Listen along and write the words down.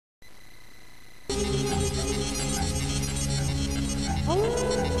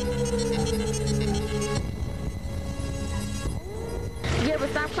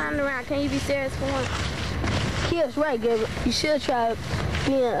clowning around. Can you be serious for once? Kid's right, Gabriel. You should try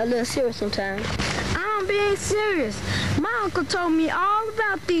being a little serious sometimes. I'm being serious. My uncle told me all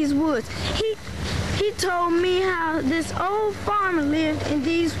about these woods. He told me how this old farmer lived in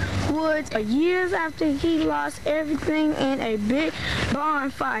these woods years after he lost everything in a big barn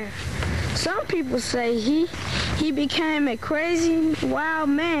fire. Some people say he became a crazy wild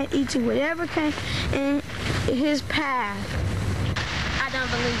man eating whatever came in his path. I don't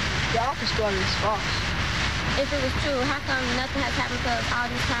believe you. The office story is false. If it was true, how come nothing has happened to us all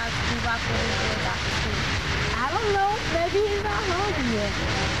these times we walked through these woods off the street? I don't know. Maybe he's not hungry yet.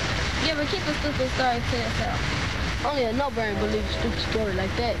 Yeah, but keep a stupid story to yourself. Only a no-brainer believes a stupid story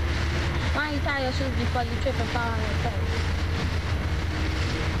like that. Why don't you tie your shoes before you trip and fall on your face?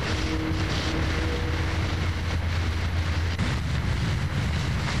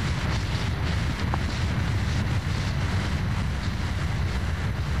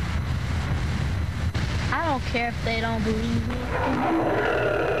 I don't care if they don't believe me.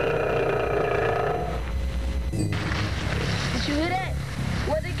 Did you hear that?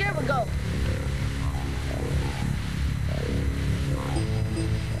 Where did Gabriel go?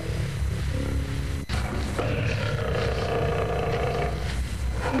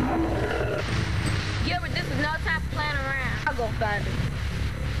 Gilbert, this is no time for playing around. I'll go find him.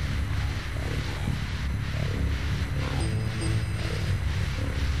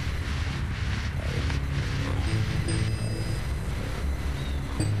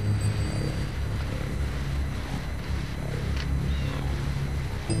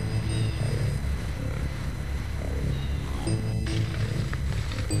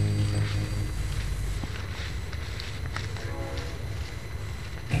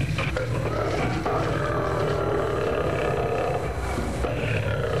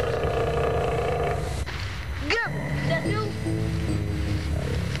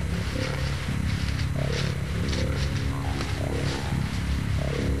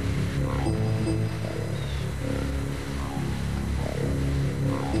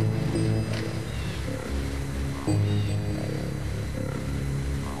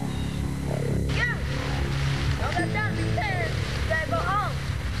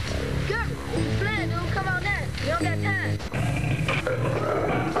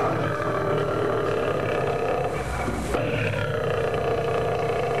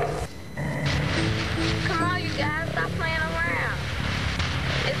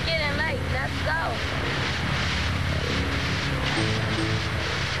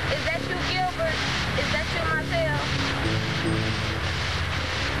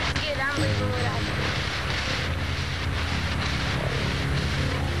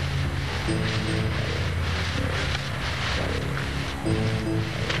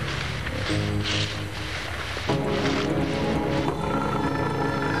 Thank you.